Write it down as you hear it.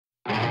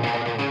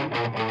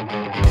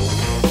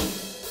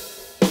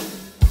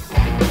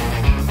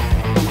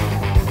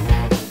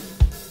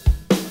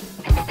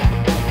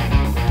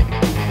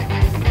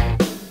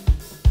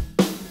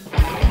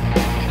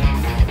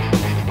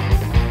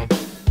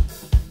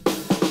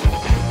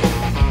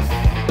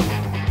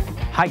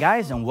Hi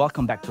guys, and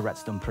welcome back to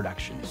RedStone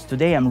Productions.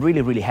 Today I'm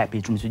really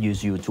happy to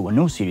introduce you to a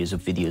new series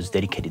of videos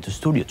dedicated to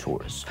studio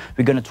tours.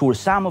 We're gonna tour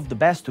some of the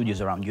best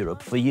studios around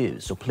Europe for you,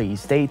 so please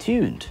stay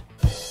tuned.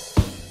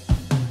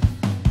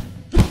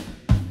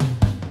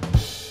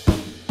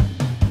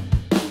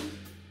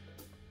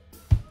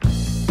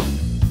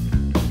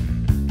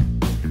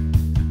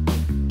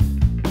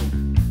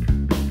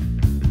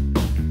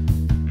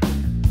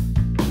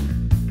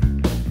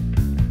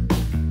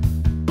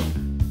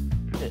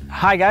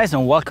 Hi guys,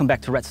 and welcome back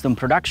to RedStone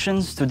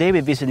Productions. Today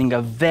we're visiting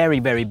a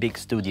very big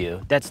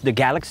studio. That's the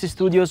Galaxy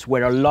Studios,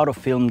 where a lot of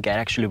film get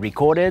actually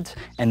recorded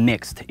and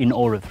mixed in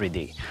Auro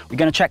 3D. We're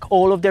gonna check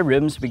all of their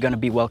rooms. We're gonna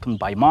be welcomed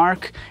by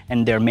Mark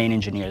and their main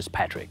engineers,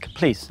 Patrick.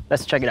 Please,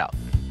 let's check it out.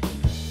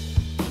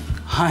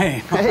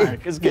 Hi, Mark. Hey,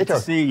 it's good to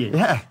see you.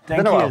 Yeah,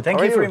 thank you.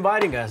 Thank you for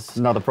inviting us.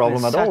 Not a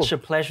problem at all. It's such a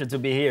pleasure to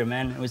be here,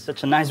 man. It was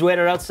such a nice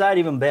weather outside,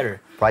 even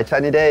better. Bright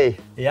sunny day.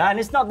 Yeah, and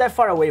it's not that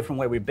far away from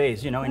where we're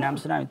based. You know, in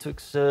Amsterdam, it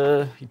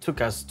took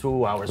us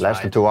 2 hours.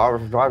 Less than 2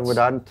 hours drive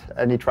without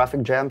any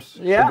traffic jams.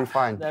 Yeah, should be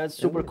fine. That's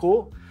super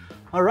cool.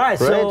 All right,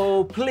 Great.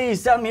 So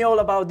please tell me all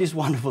about this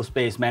wonderful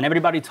space, man.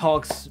 Everybody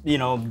talks, you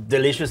know,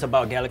 delicious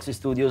about Galaxy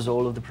Studios,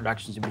 all of the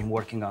productions you've been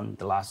working on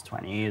the last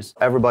 20 years.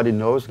 Everybody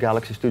knows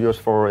Galaxy Studios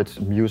for its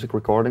music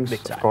recordings,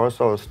 Big time. of course.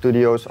 So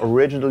studios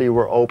originally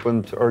were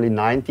opened early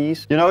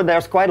 90s. You know,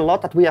 there's quite a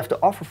lot that we have to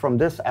offer from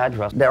this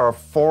address. There are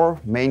 4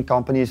 main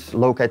companies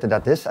located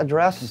at this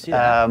address.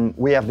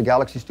 We have the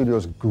Galaxy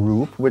Studios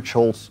Group, which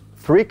holds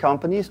 3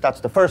 companies. That's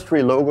the first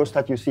 3 logos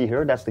that you see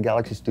here. That's the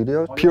Galaxy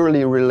Studios,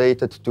 purely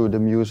related to the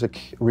music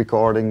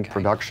recording,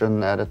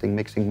 production, editing,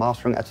 mixing,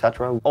 mastering,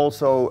 etc.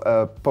 Also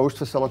post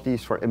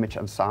facilities for image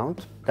and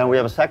sound. Then we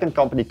have a second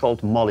company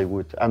called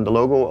Mollywood, and the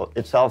logo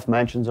itself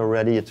mentions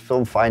already it's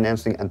film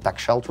financing and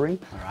tax sheltering.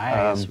 All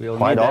right, we all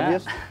quite need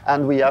obvious. that.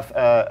 And we have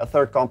a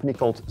third company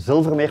called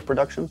Zilvermeer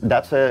Production.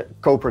 That's a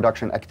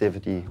co-production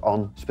activity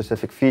on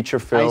specific feature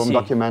film,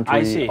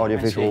 documentary,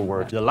 audiovisual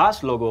work. The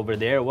last logo over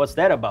there, what's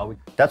that about?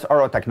 That's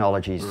Auro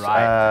Technologies.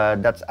 Right.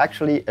 That's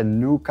actually a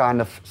new kind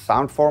of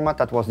sound format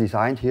that was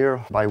designed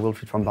here by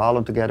Wilfried van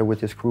Balen together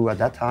with his crew at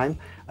that time.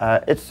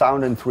 It's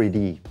sound in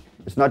 3D.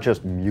 It's not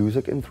just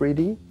music in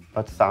 3D,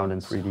 but sound in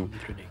 3D.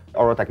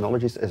 Auro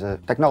Technologies is a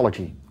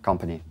technology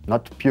company,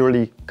 not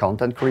purely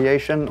content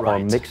creation or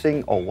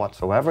mixing or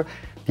whatsoever.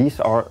 These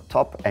are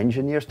top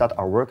engineers that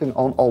are working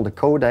on all the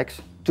codecs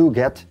to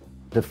get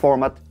the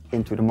format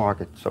into the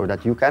market, so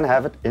that you can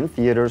have it in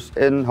theaters,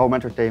 in home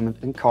entertainment,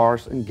 in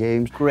cars, in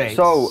games. Great.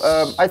 So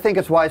I think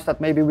it's wise that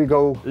maybe we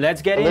go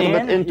Let's get a little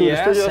bit into the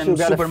studios. I'm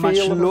get super a much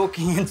feel.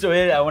 looking into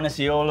it. I want to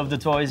see all of the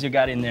toys you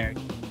got in there.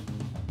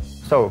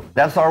 So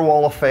that's our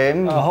wall of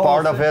fame.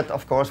 Part of fame. it,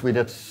 of course, we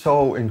did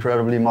so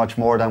incredibly much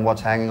more than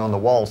what's hanging on the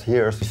walls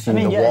here. So I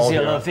mean, the yeah, I wall see a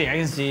here. lot of things. I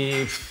can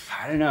see,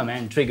 I don't know,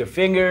 man, Trigger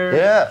Finger.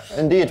 Yeah,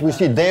 indeed. We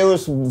see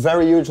Deus,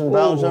 very huge in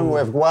Belgium. We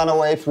have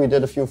Guano Apes. We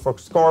did a few for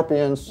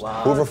Scorpions,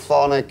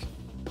 Hooverphonic.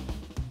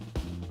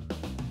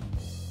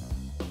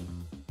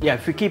 Yeah,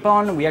 if we keep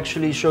on, we're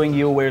actually showing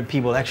you where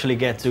people actually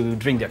get to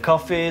drink their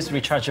coffees,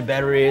 recharge their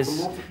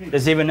batteries.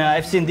 There's even,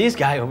 I've seen this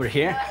guy over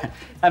here.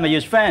 I'm a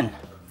huge fan.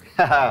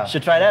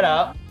 Should try that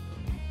out.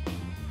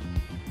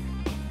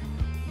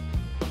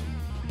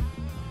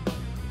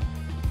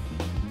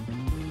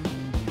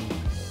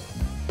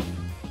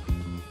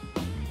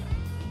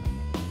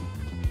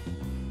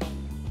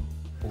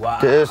 Wow.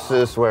 This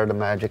is where the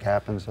magic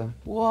happens. Huh?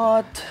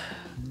 What?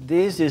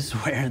 This is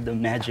where the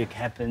magic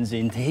happens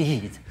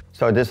indeed.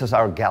 So this is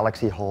our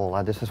Galaxy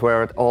Hall. This is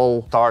where it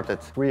all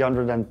started.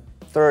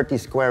 330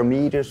 square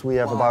meters. We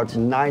have about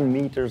 9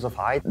 meters of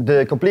height.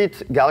 The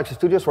complete Galaxy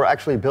Studios were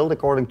actually built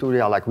according to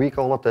the, like we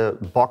call it, the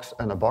box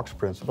in a box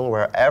principle,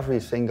 where every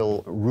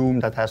single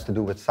room that has to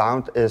do with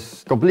sound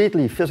is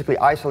completely physically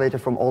isolated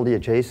from all the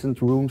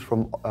adjacent rooms,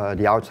 from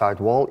the outside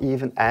wall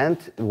even. And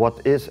what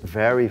is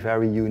very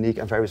unique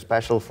and very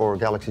special for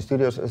Galaxy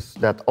Studios is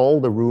that all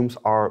the rooms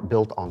are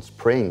built on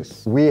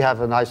springs. We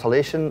have an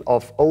isolation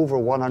of over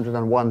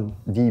 101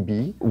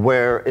 dB,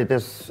 where it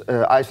is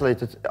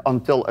isolated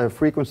until a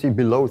frequency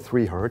below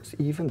 3 hertz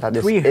even. That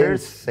is 3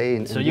 hertz?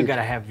 insane. So you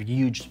gotta have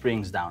huge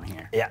springs down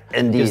here. Yeah,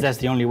 indeed. Because that's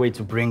the only way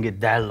to bring it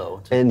that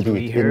low. To Indeed,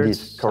 3 hertz.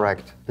 indeed,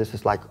 correct. This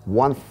is like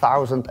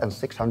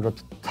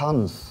 1,600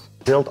 tons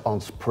built on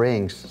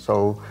springs.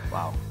 So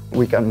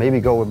we can maybe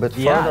go a bit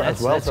further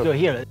as well. Let's go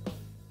here.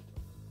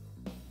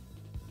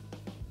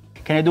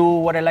 Can I do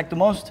what I like the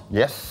most?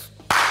 Yes.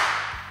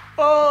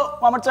 Oh,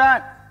 one more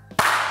time.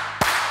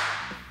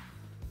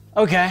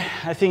 Okay,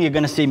 I think you're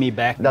gonna see me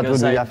back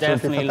because I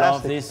definitely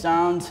love this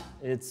sound.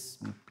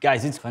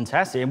 Guys, it's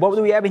fantastic. And what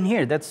do we have in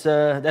here?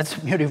 That's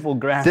beautiful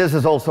grass. This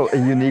is also a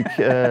unique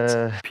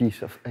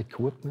piece of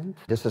equipment.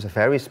 This is a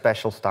very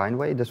special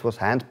Steinway. This was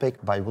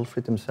handpicked by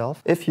Wilfried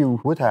himself. If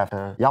you would have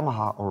a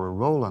Yamaha or a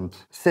Roland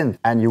synth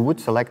and you would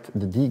select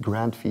the D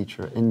Grand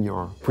feature in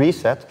your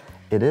preset,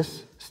 it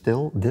is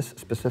still this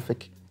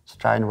specific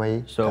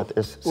Steinway that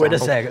is sampled. Wait a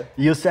second.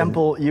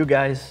 You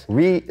guys.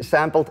 We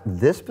sampled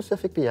this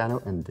specific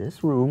piano in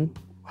this room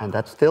And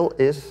that still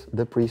is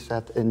the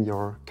preset in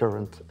your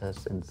current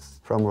synths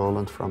from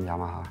Roland, from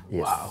Yamaha.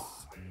 Yes. Wow.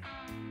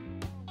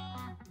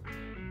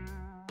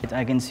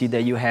 I can see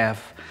that you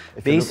have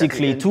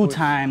basically 2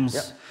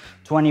 times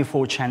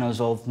 24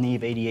 channels of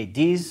Neve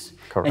 88Ds.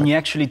 Correct. And you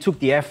actually took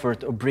the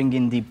effort of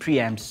bringing the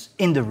preamps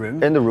in the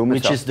room.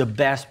 Which is the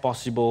best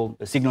possible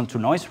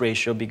signal-to-noise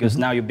ratio, because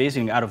now you're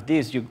basically out of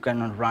this, you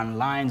cannot run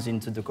lines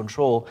into the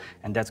control,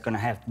 and that's going to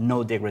have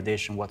no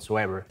degradation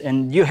whatsoever.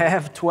 And you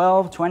have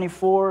 12,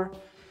 24,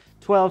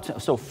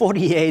 12, so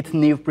 48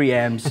 Neve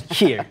preamps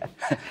here,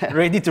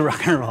 ready to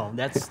rock and roll.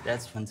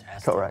 That's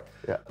fantastic. Correct.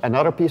 Yeah.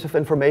 Another piece of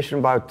information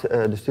about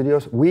the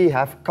studios, we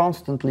have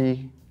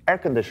constantly air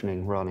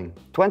conditioning running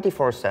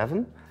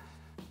 24/7.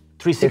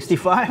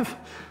 365?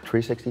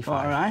 365.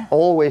 All right.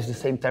 Always the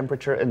same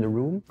temperature in the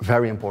room.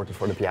 Very important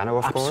for the piano,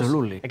 of course.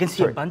 Absolutely. I can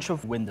see a bunch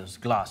of windows,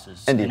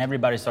 glasses, Indeed. and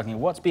everybody's talking,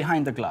 what's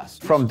behind the glass?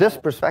 From this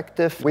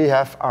perspective, we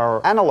have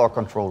our analog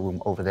control room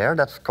over there.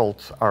 That's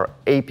called our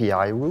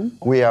API room.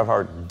 We have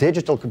our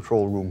digital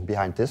control room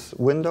behind this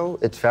window.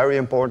 It's very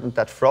important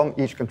that from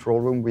each control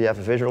room, we have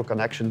a visual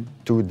connection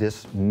to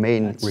this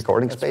main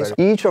recording space.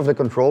 Each of the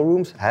control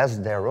rooms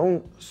has their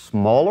own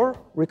smaller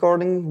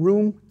recording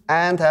room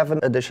and have an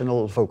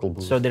additional vocal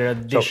booth. So there are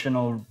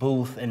additional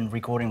booth and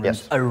recording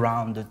rooms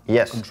around the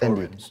control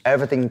rooms.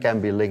 Everything can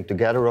be linked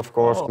together, of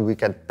course. We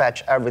can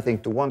patch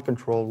everything to one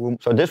control room.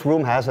 So this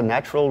room has a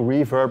natural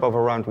reverb of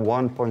around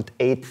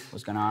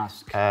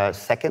 1.8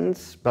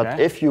 seconds. But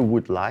if you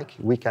would like,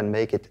 we can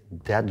make it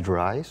dead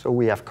dry. So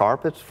we have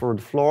carpets for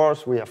the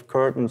floors, we have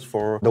curtains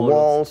for the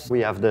walls, we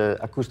have the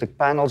acoustic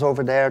panels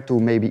over there to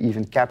maybe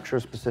even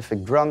capture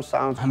specific drum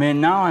sounds. I mean,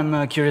 now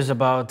I'm curious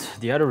about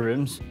the other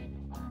rooms.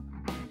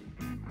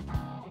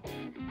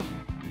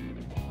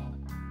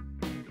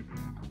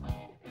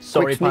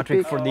 Sorry,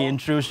 Patrick, for the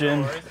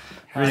intrusion.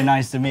 Really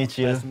nice to meet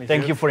you.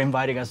 Thank you for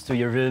inviting us to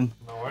your room.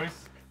 No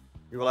worries.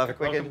 You will have a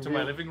quick Welcome to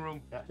my living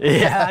room.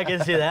 Yeah, I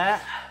can see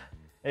that.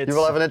 You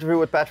will have an interview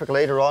with Patrick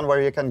later on where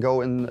you can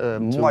go in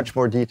much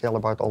more detail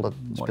about all the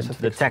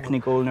specifics. The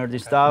technical, nerdy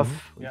stuff.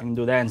 We can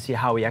do that and see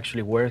how it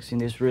actually works in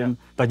this room.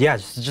 But yeah,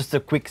 just a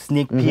quick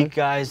sneak peek,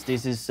 guys.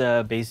 This is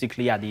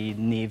basically the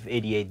Neve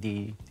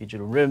 88D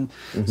digital room.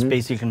 It's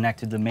basically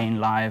connected to the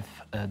main live,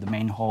 the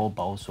main hall,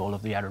 but also all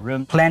of the other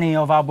room. Plenty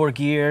of outboard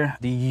gear,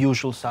 the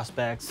usual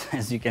suspects,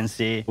 as you can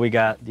see. We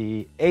got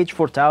the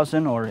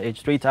H4000 or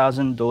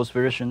H3000, those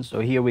versions.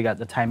 So here we got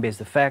the time-based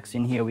effects.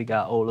 In here we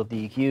got all of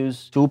the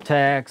EQs, tube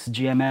tags,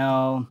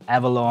 GML,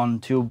 Avalon,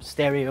 tube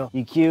stereo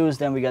EQs.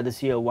 Then we got the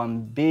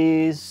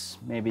CL1Bs,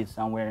 maybe it's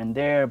somewhere in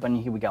there, but in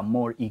here we got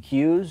more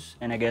EQs.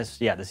 And I guess,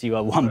 yeah, the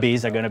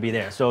CL1Bs are gonna be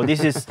there. So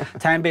this is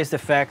time-based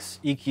effects,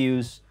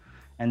 EQs,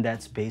 and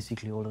that's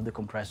basically all of the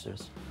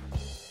compressors.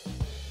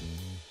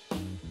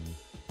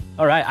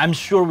 All right, I'm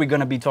sure we're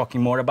gonna be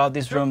talking more about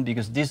this room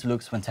because this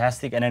looks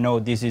fantastic, and I know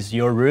this is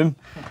your room,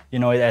 you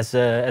know,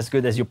 as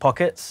good as your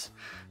pockets.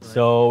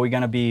 So we're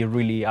gonna be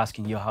really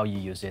asking you how you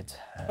use it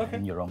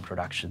in your own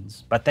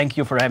productions. But thank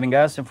you for having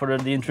us and for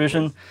the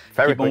intrusion.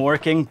 Keep on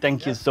working.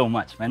 Thank you so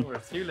much, man.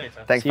 See you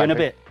later. Thanks, See you in a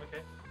bit. Okay.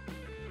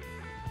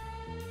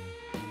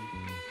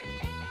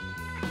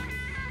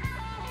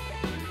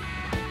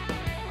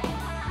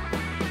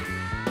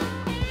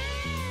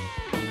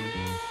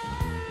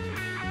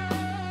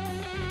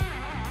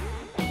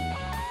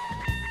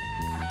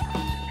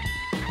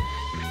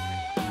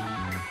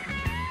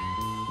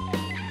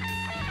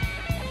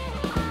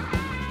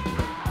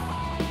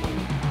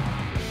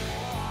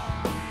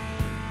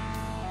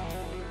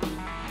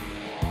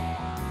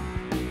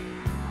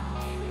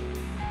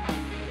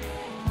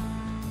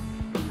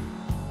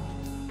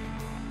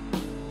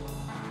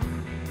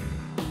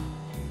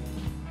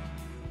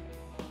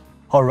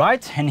 All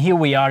right, and here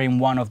we are in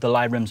one of the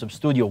live rooms of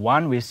Studio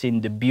One. We've seen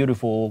the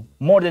beautiful,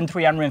 more than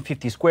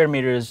 350 square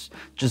meters,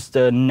 just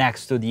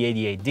next to the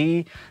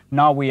 88D.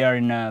 Now we are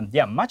in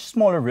a much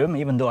smaller room,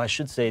 even though I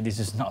should say this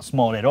is not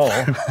small at all,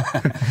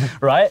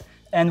 right?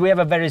 And we have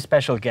a very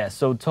special guest.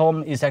 So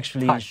Tom is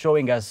actually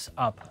showing us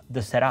up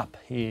the setup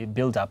he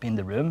built up in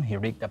the room, he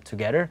rigged up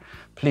together.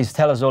 Please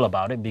tell us all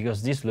about it,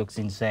 because this looks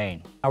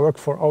insane. I work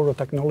for Auro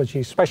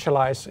Technologies,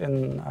 specialize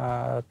in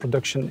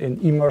production in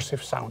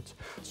immersive sound.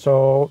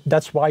 So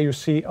that's why you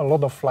see a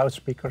lot of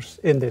loudspeakers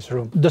in this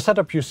room. The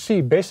setup you see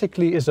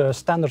basically is a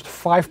standard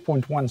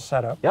 5.1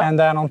 setup. Yeah. And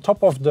then on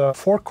top of the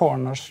 4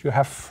 corners, you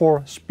have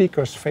 4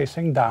 speakers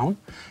facing down.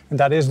 And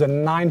that is the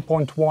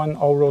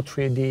 9.1 Auro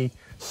 3D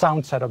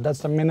sound setup. That's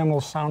the minimal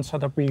sound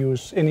setup we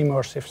use in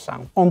immersive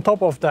sound. On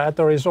top of that,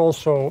 there is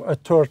also a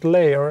 3rd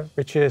layer,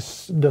 which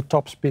is the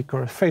top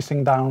speaker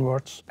facing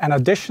downwards. And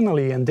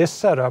additionally, in this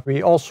setup,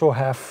 we also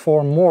have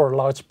 4 more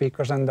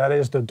loudspeakers, and that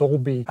is the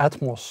Dolby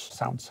Atmos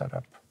sound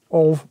setup.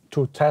 All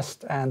to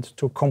test and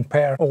to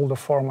compare all the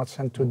formats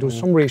and to do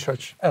some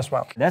research as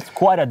well. That's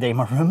quite a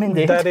demo room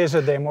indeed. That is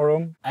a demo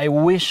room. I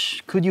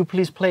wish, could you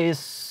please play us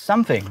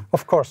something?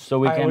 Of course. So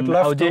we can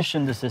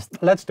audition the system.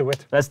 Let's do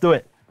it. Let's do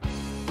it.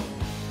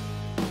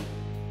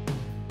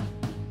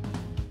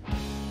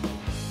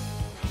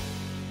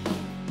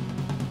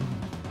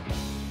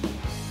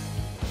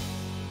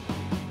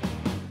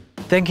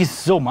 Thank you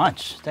so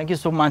much. Thank you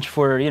so much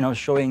for, you know,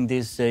 showing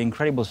this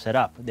incredible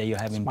setup that you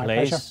have in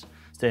place.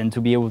 Pleasure. And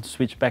to be able to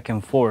switch back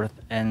and forth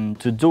and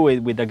to do it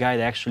with a guy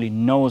that actually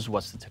knows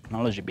what's the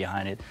technology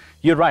behind it.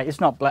 You're right,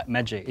 it's not black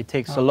magic. It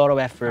takes a lot of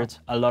effort,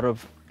 a lot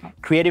of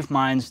creative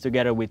minds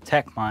together with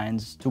tech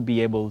minds to be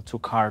able to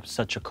carve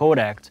such a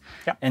codec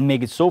and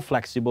make it so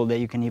flexible that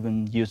you can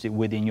even use it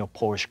within your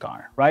Porsche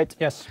car, right?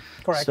 Yes,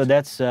 correct. So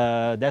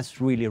that's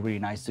really, really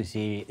nice to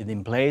see it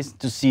in place,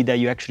 to see that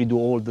you actually do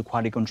all the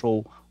quality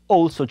control,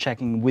 also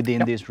checking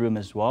within this room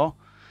as well.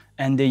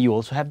 And then you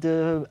also have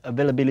the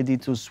availability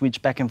to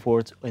switch back and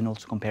forth and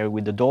also compare it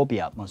with the Dolby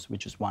Atmos,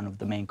 which is one of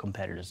the main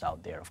competitors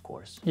out there, of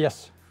course.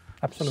 Yes,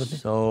 absolutely.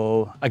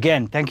 So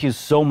again, thank you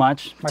so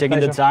much for taking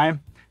pleasure. the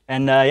time.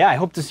 And yeah, I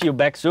hope to see you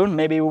back soon.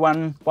 Maybe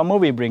one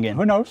movie you bring in.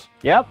 Who knows?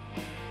 Yep.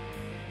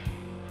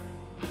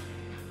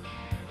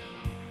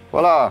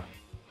 Voila.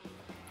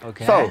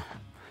 Okay. So,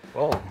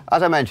 Whoa.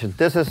 as I mentioned,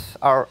 this is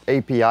our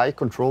API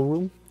control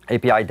room,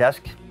 API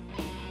desk.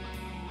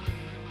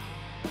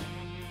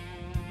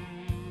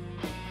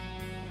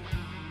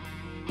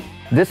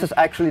 This is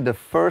actually the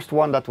first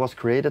one that was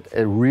created,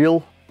 a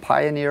real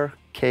pioneer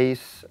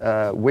case,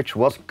 which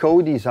was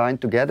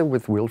co-designed together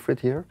with Wilfried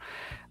here.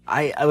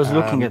 I was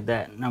looking at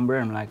that number,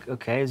 I'm like,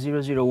 okay,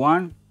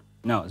 001,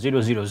 no,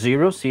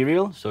 000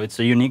 serial, so it's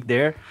a unique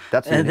there.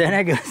 That's and unique. then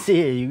I can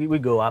see we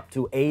go up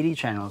to 80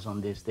 channels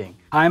on this thing.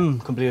 I'm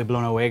completely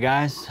blown away,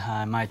 guys.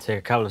 I might take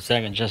a couple of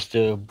seconds just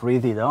to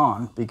breathe it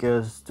on,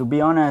 because to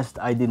be honest,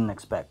 I didn't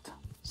expect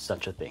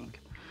such a thing.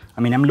 I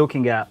mean, I'm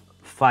looking at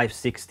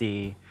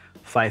 560,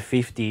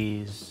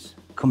 550s,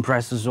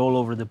 compressors all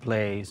over the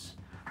place.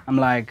 I'm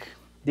like,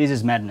 this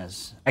is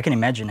madness. I can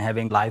imagine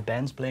having live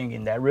bands playing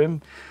in that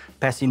room,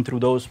 passing through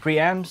those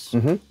preamps,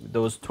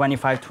 those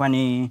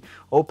 2520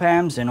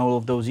 op-amps and all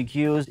of those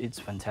EQs. It's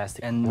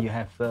fantastic. And you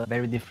have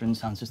very different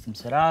sound system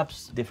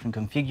setups, different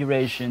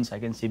configurations. I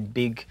can see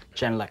big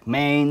channel like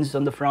mains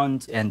on the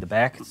front and the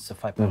back. It's a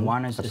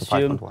 5.1, I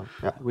assume. 5.1,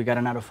 yeah. We got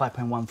another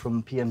 5.1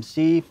 from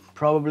PMC,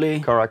 probably.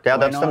 Correct, yeah,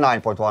 Why that's the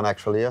not? 9.1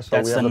 actually, yeah. So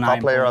That's we have the the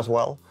top layer 9.1. as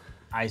well.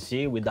 I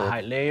see, with the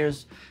height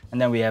layers.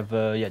 And then we have,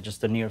 yeah, just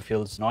the near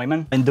fields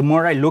Neumann. And the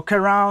more I look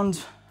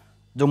around,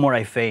 the more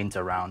I faint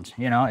around.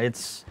 You know,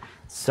 it's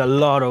a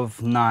lot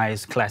of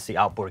nice classic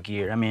outboard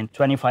gear. I mean,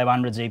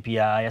 2500s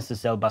API,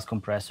 SSL bus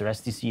compressor,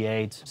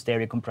 STC8,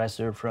 stereo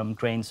compressor from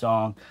Crane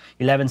Song,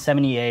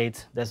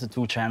 1178, that's a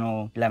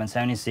 2-channel,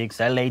 1176,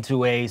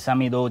 LA2A,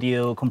 Summit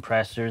Audio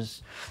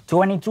compressors,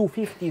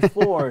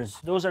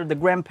 2254s, those are the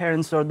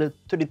grandparents or the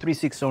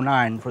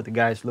 33609 for the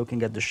guys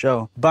looking at the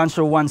show. Bunch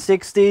of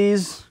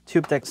 160s,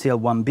 TubeTech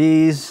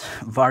CL1Bs,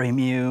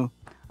 Varimu.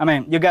 I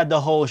mean, you got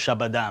the whole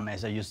shabadam,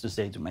 as I used to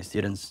say to my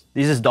students.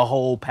 This is the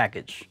whole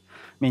package.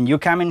 I mean, you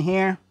come in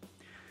here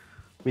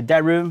with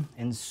that room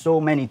and so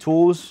many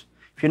tools.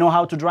 If you know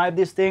how to drive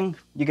this thing,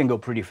 you can go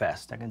pretty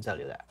fast, I can tell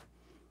you that.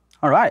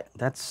 All right,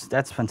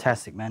 that's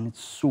fantastic, man.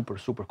 It's super,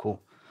 super cool.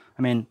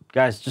 I mean,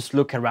 guys, just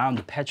look around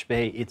the patch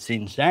bay, it's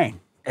insane.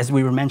 As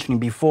we were mentioning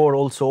before,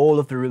 also all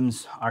of the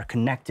rooms are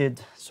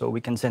connected, so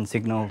we can send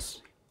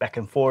signals back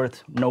and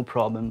forth, no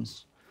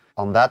problems.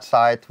 On that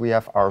side, we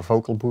have our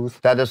vocal booth.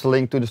 That is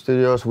linked to the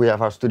studios. We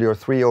have our Studio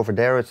 3 over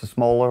there. It's a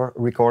smaller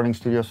recording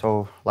studio.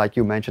 So like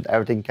you mentioned,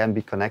 everything can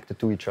be connected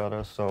to each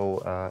other.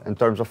 So in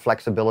terms of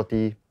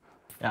flexibility.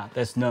 Yeah,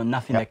 there's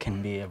nothing that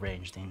can be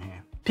arranged in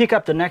here. Pick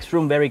up the next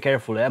room very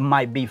carefully. I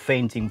might be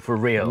fainting for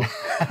real,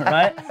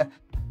 right?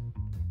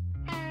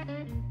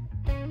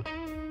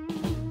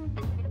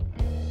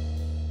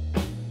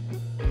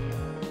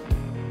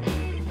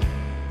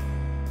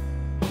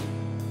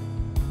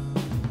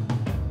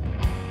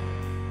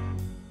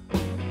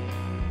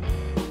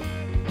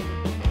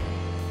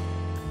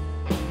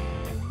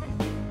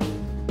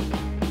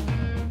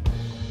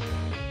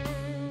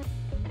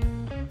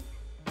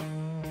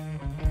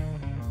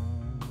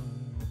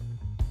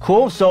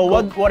 Cool, so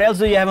what else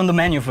do you have on the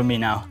menu for me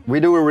now? We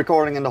do a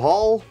recording in the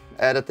hall.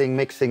 Editing,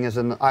 mixing is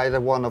in either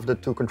one of the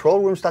 2 control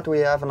rooms that we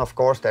have. And of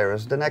course, there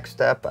is the next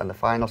step. And the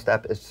final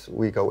step is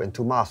we go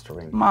into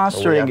mastering.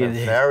 Mastering, so we have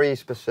a very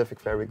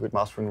specific, very good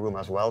mastering room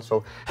as well.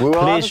 So we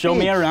will Please show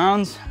me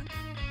around.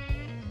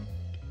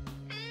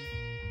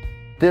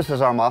 This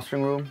is our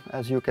mastering room,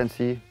 as you can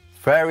see.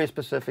 Very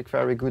specific,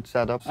 very good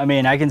setups. I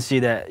mean, I can see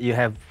that you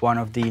have one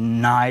of the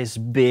nice,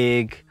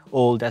 big,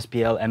 old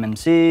SPL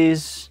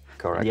MMCs.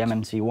 Correct. The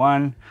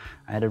MMC1.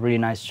 I had a really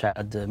nice chat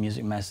at the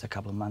Music Mess a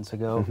couple of months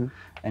ago.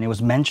 And he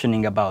was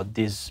mentioning about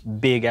these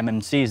big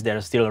MMCs that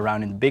are still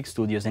around in the big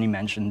studios, and he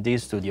mentioned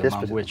this studio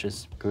mount, which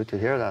is good to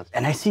hear that.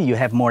 And I see you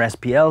have more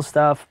SPL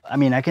stuff. I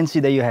mean, I can see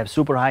that you have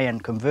super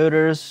high-end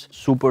converters,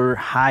 super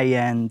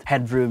high-end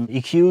headroom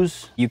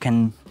EQs. You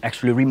can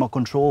actually remote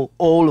control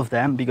all of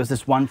them because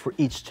there's one for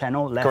each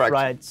channel, left, Correct.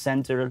 right,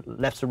 center,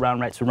 left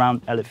surround, right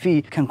surround, LFE.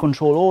 You can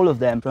control all of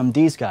them from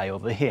this guy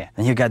over here.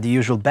 And you got the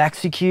usual back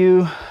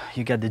EQ,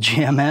 you got the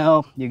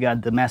GML, you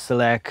got the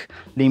Maselec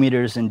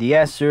limiters and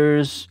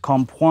de-essers,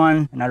 Comp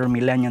 1, another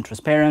Millennium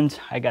Transparent.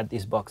 I got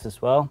this box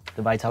as well,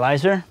 the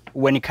Vitalizer.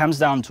 When it comes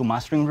down to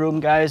mastering room,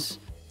 guys,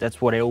 That's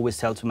what I always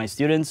tell to my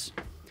students.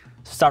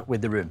 Start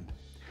with the room.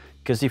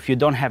 Because if you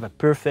don't have a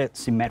perfect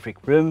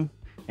symmetric room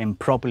and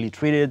properly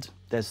treated,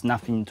 there's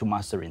nothing to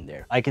master in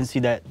there. I can see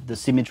that the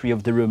symmetry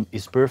of the room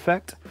is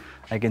perfect.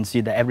 I can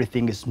see that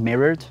everything is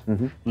mirrored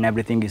and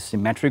everything is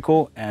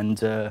symmetrical. And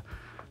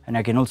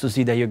I can also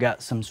see that you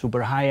got some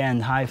super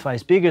high-end hi-fi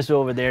speakers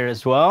over there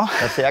as well.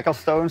 That's the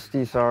Ecclestones.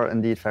 These are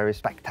indeed very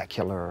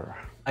spectacular.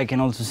 I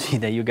can also see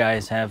that you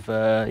guys have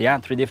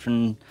 3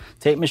 different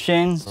tape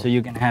machines. So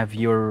you can have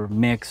your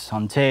mix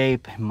on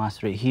tape,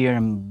 master it here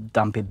and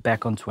dump it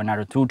back onto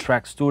another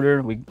 2-track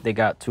Studer. They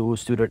got 2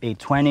 Studer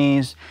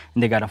 820s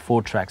and they got a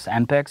 4-track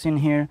Ampex in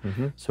here.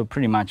 So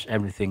pretty much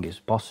everything is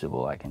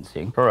possible, I can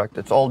see. Correct.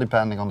 It's all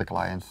depending on the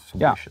client's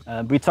solution.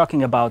 We're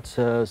talking about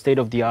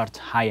state-of-the-art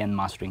high-end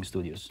mastering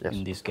studios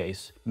in this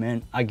case.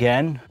 Man,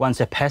 again,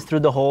 once I pass through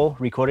the hall,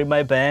 recording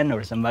my band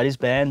or somebody's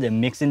band and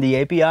mixing the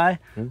API,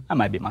 I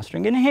might be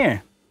mastering in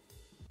here.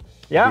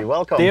 Yeah, you're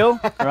welcome. Deal,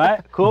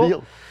 right, cool.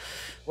 Deal.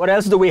 What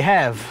else do we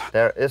have?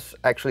 There is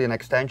actually an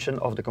extension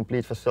of the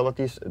complete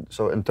facilities.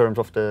 So in terms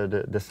of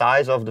the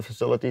size of the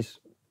facilities,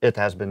 it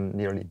has been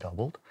nearly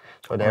doubled.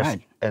 So there's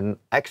an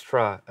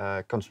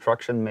extra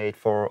construction made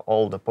for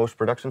all the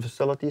post-production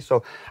facilities.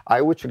 So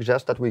I would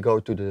suggest that we go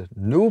to the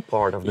new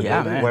part of the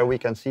building where we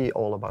can see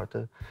all about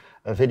the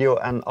video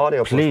and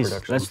audio post-production.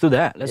 Please, let's do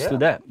that. Let's do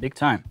that, big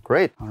time.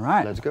 Great. All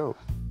right. Let's go.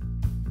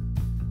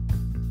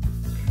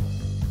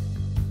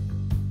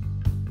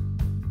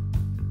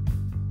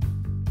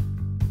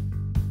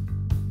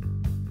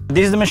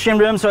 This is the machine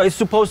room, so it's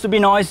supposed to be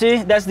noisy.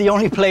 That's the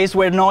only place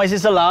where noise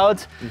is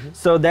allowed.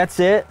 So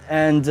that's it.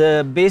 And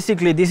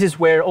basically, this is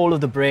where all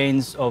of the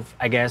brains of,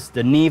 I guess,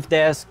 the Neve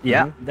desk.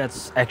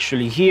 That's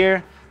actually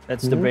here.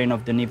 That's the brain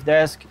of the Neve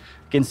desk.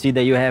 You can see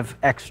that you have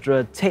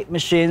extra tape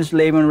machines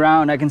laying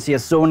around. I can see a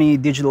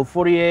Sony Digital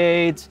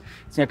 48.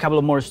 See a couple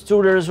of more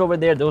Studers over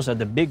there. Those are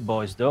the big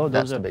boys, though.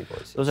 That's the big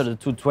boys. Those are the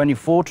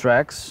 224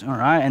 tracks. All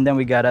right, and then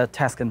we got a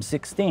Tascam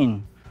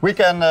 16. We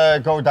can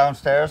go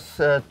downstairs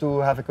to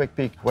have a quick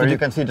peek, where you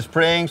can see the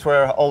springs,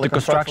 where all the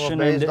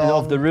construction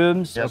of the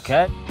rooms. Yes.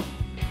 Okay.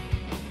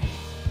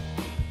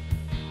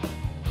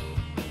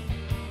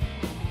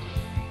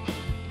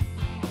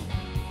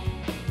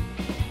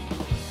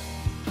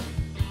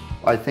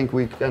 I think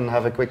we can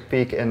have a quick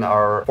peek in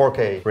our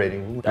 4K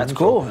grading room. That's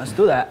cool. Let's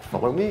do that.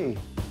 Follow me.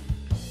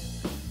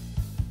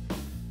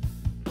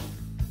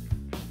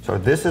 So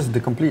this is the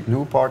complete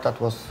new part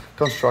that was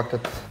constructed.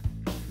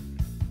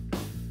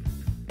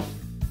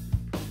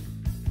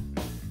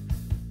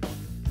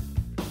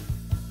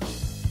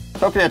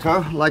 So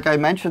Pietro, like I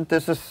mentioned,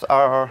 this is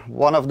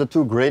one of the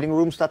 2 grading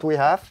rooms that we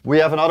have. We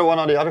have another one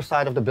on the other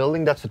side of the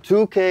building. That's a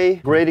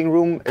 2K grading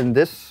room. In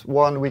this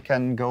one, we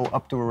can go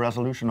up to a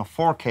resolution of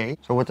 4K.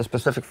 So with the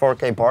specific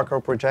 4K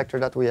barcode projector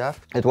that we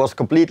have, it was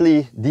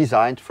completely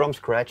designed from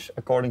scratch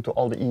according to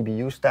all the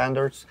EBU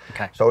standards.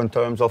 Okay. So in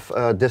terms of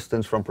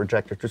distance from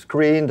projector to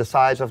screen, the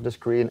size of the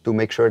screen, to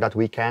make sure that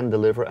we can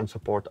deliver and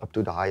support up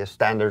to the highest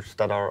standards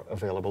that are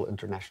available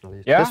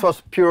internationally. Yeah. This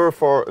was pure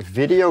for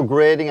video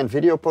grading and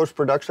video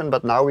post-production,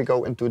 but now we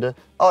go into the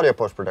audio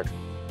post-production.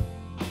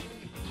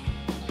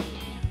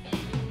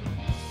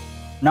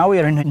 Now we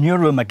are in a new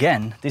room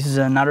again. This is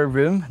another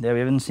room that we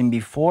haven't seen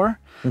before.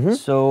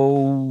 So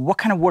what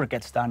kind of work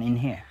gets done in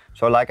here?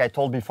 So like I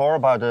told before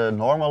about the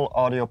normal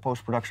audio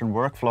post-production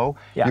workflow,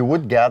 you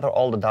would gather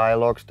all the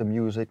dialogues, the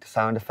music, the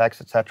sound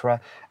effects,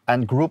 etc.,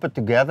 and group it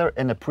together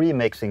in a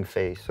pre-mixing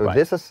phase. So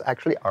this is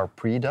actually our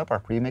pre-dub, our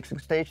pre-mixing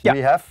stage. We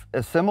have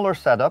a similar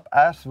setup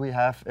as we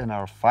have in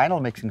our final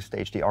mixing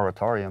stage, the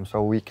oratorium.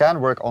 So we can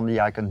work on the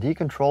icon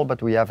decontrol,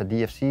 but we have a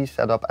DFC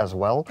setup as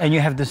well. And you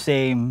have the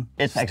same...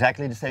 It's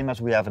exactly the same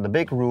as we have in the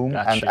big room.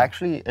 And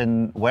actually,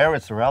 where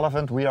it's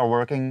relevant, we are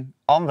working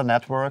on the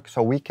network,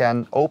 so we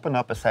can open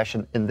up a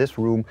session in this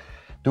room,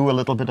 do a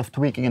little bit of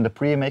tweaking in the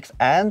pre-mix,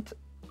 and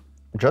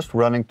just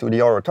running to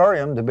the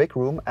oratorium, the big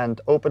room,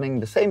 and opening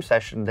the same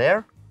session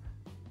there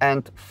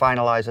and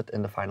finalize it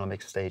in the final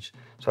mix stage.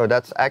 So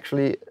that's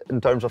actually,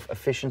 in terms of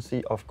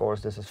efficiency, of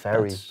course, this is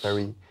very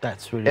really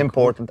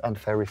important and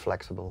very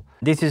flexible.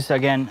 This is,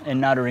 again,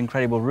 another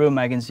incredible room.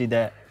 I can see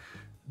that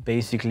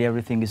basically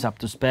everything is up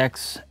to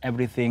specs.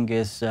 Everything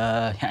is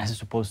as it's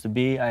supposed to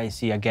be. I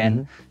see,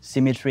 again,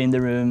 symmetry in the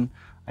room.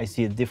 I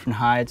see different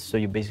heights, so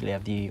you basically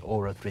have the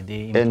Auro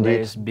 3D in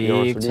place,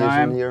 big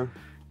time.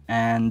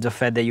 And the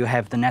fact that you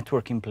have the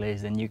network in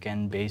place, then you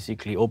can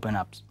basically open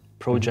up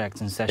projects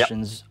and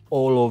sessions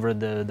all over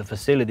the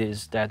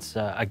facilities. That's,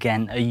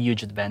 again, a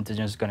huge advantage,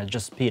 and it's going to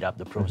just speed up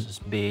the process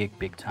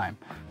big time.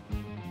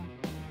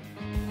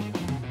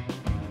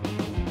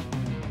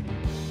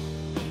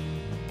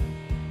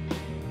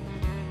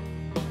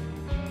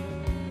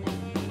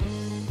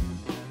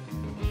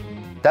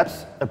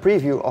 That's a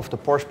preview of the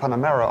Porsche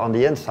Panamera on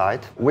the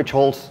inside, which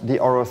holds the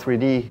Auro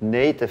 3D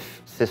native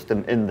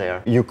system in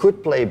there. You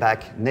could play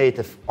back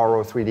native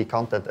Auro 3D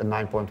content in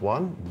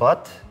 9.1,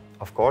 but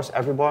of course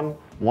everyone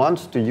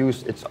wants to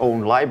use its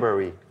own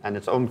library and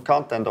its own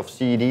content of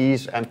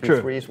CDs,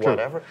 MP3s,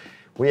 whatever.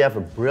 we have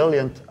a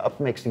brilliant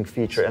upmixing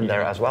feature in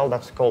there as well.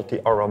 That's called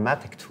the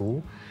aromatic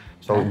tool.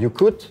 So you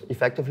could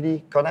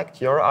effectively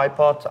connect your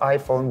iPod,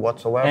 iPhone,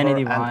 whatsoever,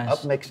 and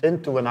upmix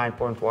into a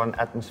 9.1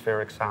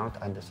 atmospheric sound,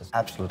 and this is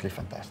absolutely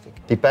fantastic.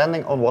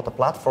 Depending on what the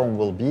platform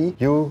will be,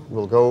 you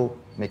will go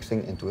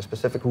mixing into a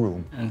specific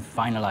room. And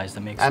finalize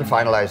the mix. And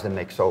finalize the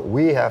mix. So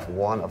we have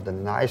one of the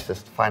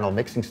nicest final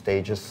mixing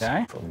stages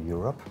from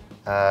Europe.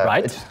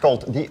 It's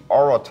called the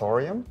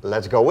Oratorium.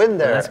 Let's go in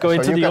there. Let's go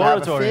into the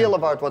Oratorium. So you can have a feel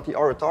about what the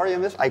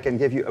Oratorium is. I can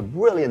give you a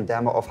brilliant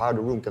demo of how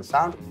the room can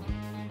sound.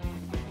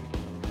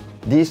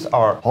 These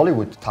are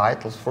Hollywood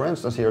titles. For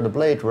instance, here the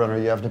Blade Runner,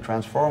 you have the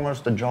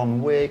Transformers, the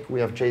John Wick, we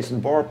have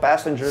Jason Bourne,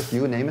 Passengers,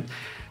 you name it.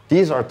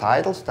 These are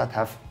titles that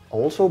have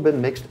also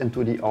been mixed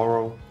into the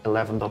Auro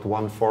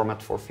 11.1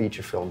 format for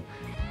feature film.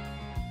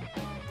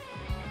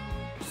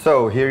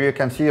 So here you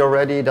can see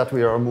already that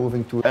we are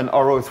moving to an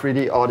Auro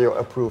 3D audio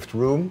approved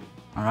room.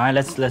 All right,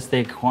 let's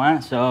take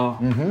one. So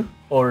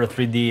Auro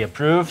 3D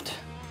approved.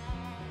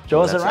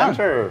 Show us around.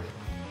 Enter.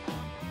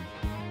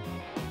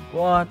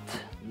 What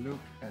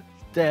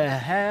the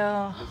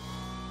hell?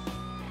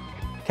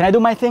 Can I do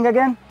my thing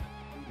again?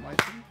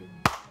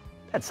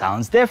 That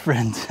sounds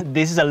different.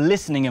 This is a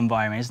listening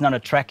environment, it's not a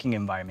tracking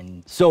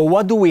environment. So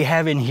what do we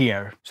have in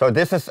here? So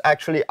this is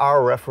actually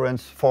our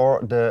reference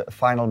for the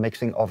final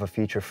mixing of a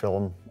feature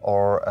film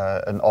or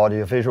an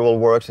audiovisual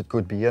works. It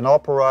could be an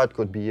opera, it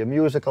could be a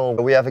musical.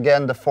 We have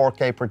again the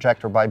 4K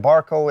projector by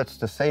Barco. It's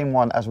the same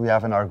one as we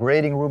have in our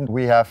grading room.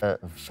 We have a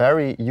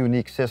very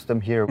unique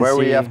system here where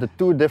we have the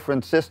two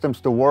different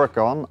systems to work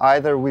on.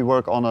 Either we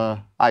work on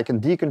a icon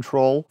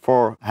D-control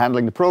for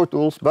handling the Pro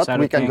Tools, but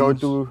we can go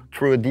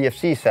through a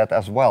DFC set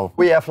as well.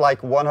 We have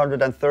like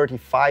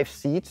 135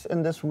 seats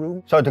in this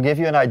room. So to give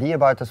you an idea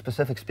about the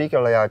specific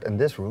speaker layout in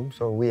this room,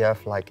 so we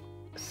have like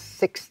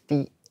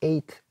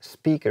 68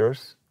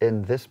 speakers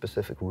in this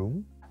specific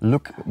room.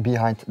 Look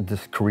behind the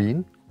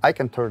screen. I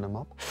can turn them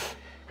up.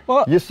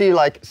 Well, you see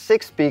like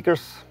 6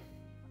 speakers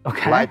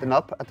lighten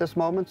up at this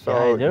moment.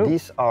 So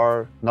these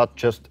are not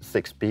just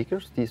 6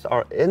 speakers. These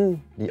are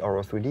in the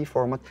Auro 3D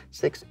format,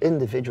 6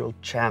 individual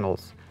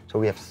channels. So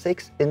we have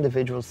 6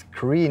 individual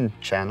screen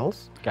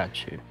channels.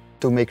 Got you.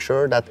 To make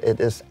sure that it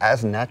is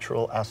as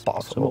natural as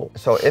possible.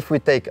 So if we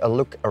take a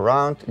look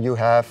around, you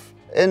have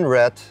in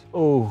red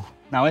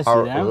now I see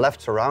our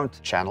left surround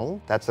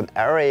channel. That's an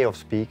array of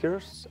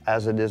speakers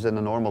as it is in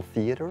a normal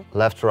theater.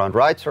 Left surround,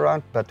 right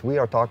surround, but we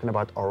are talking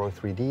about Auro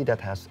 3D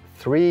that has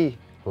 3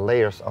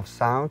 layers of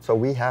sound. So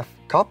we have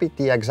copied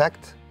the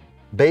exact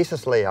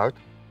basis layout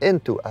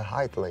into a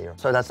height layer.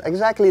 So that's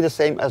exactly the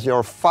same as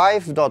your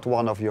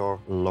 5.1 of your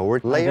lower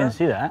layer. I can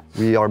see that.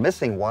 We are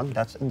missing one,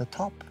 that's in the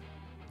top.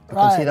 You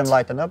can see them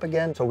lighten up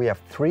again. So we have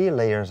 3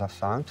 layers of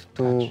sound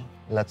to,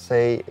 let's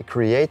say,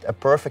 create a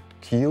perfect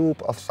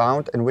cube of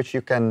sound in which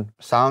you can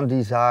sound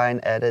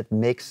design, edit,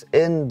 mix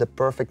in the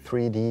perfect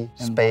 3D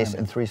space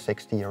in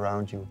 360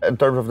 around you. In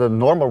terms of the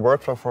normal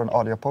workflow for an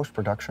audio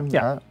post-production,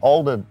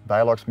 all the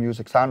dialogues,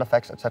 music, sound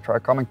effects, etc. are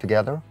coming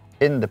together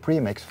in the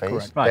pre-mix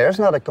phase. There's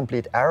not a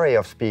complete array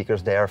of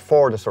speakers there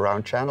for the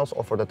surround channels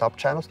or for the top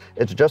channels.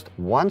 It's just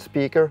one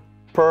speaker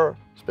per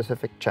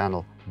specific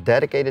channel,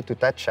 dedicated to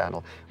that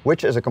channel,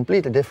 which is a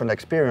completely different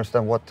experience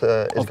than what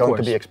is going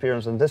to be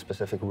experienced in this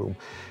specific room.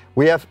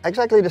 We have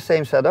exactly the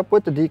same setup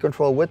with the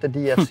D-control, with the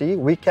DFC.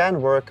 We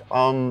can work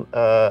on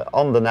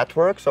the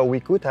network, so we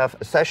could have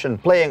a session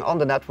playing on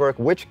the network,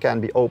 which can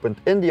be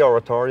opened in the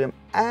Oratorium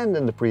and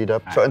in the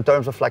pre-dub. So in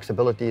terms of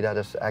flexibility, that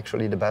is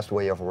actually the best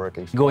way of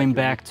working. Going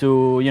back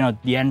to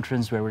the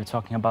entrance where we're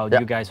talking about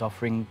you guys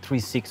offering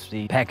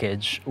 360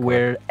 package,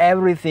 where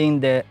everything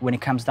that when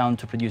it comes down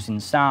to producing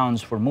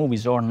sounds for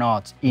movies or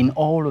not, in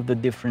all of the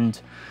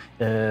different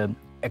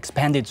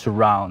expanded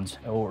surrounds,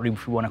 or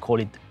if you want to call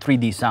it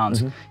 3D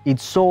sounds,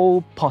 it's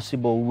all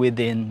possible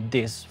within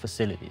this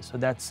facility. So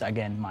that's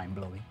again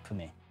mind-blowing for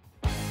me.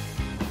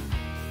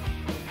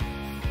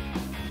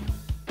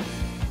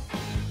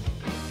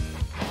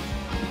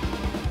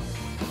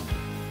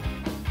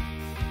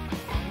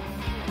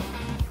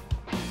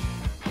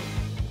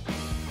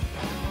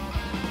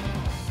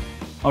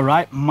 All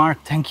right,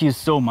 Mark, thank you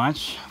so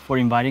much for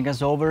inviting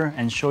us over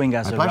and showing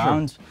us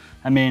around.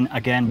 I mean,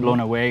 again, blown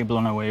away,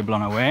 blown away,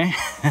 blown away.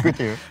 Good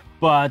to hear.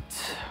 But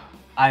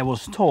I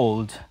was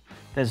told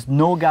there's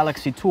no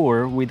Galaxy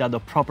tour without a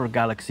proper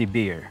Galaxy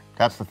beer.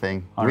 That's the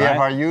thing. We have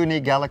our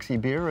unique Galaxy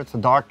beer. It's a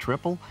dark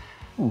triple.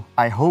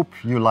 I hope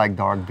you like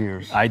dark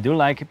beers. I do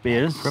like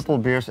beers. Triple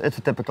beers, it's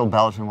a typical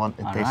Belgian one.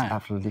 It tastes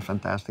absolutely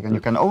fantastic. And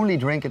you can only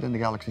drink it in the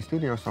Galaxy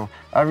studio. So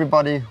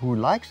everybody who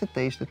likes it,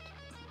 taste it.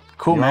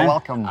 Cool, man. You're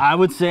welcome. I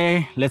would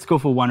say let's go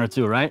for 1 or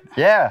 2, right?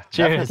 Yeah,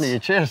 cheers. Definitely.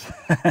 Cheers.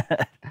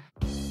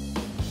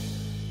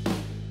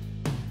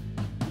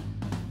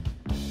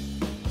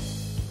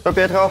 So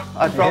Pietro,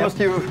 I promised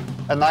you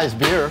a nice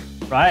beer.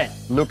 Right.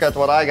 Look at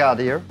what I got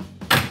here.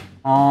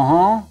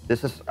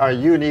 This is our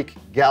unique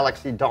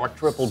Galaxy Dark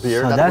Triple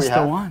beer that that's we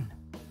have. the one.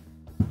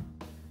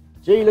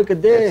 Gee, look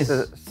at this.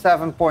 It's a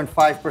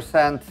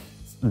 7.5%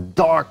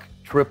 dark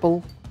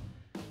triple.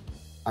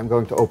 I'm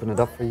going to open it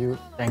up for you.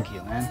 Thank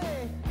you, man.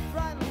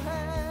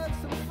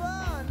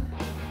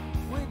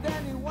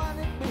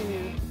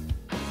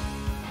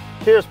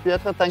 Cheers,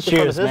 Pietro. Thank you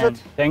for the visit. Man.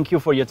 Thank you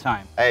for your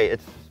time. Hey,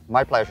 it's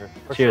my pleasure.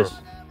 For Cheers.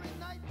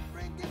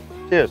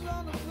 Sure. Cheers.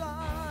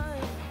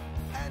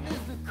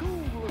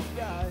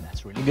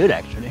 That's really good,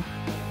 actually.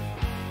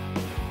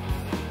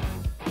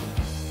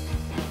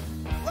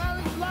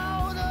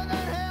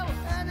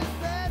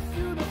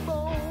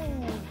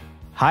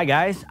 Hi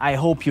guys, I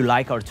hope you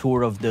like our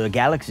tour of the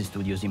Galaxy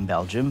Studios in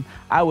Belgium.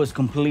 I was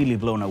completely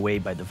blown away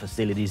by the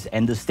facilities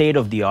and the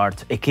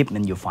state-of-the-art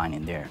equipment you find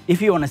in there.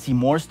 If you want to see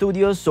more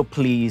studios, so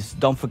please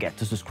don't forget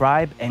to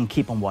subscribe and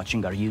keep on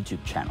watching our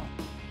YouTube channel.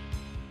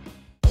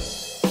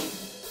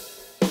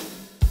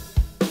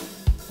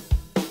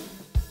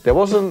 There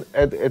was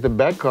at the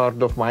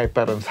backyard of my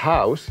parents'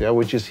 house, yeah,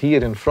 which is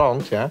here in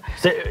front, yeah.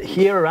 So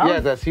here around? Yeah,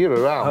 that's here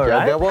around. All yeah.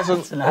 right. There was an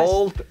That's nice.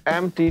 old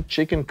empty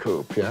chicken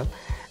coop, yeah.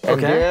 And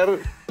Okay.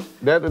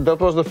 that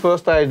was the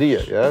first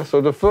idea, yeah.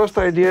 So the first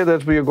idea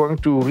that we are going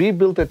to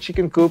rebuild a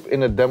chicken coop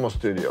in a demo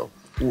studio.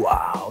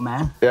 Wow,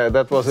 man. Yeah,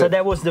 that was So it.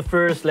 that was the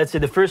first, let's say,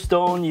 the first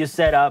stone you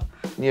set up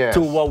Yes.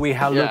 to what we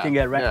are Yeah, looking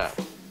at right yeah.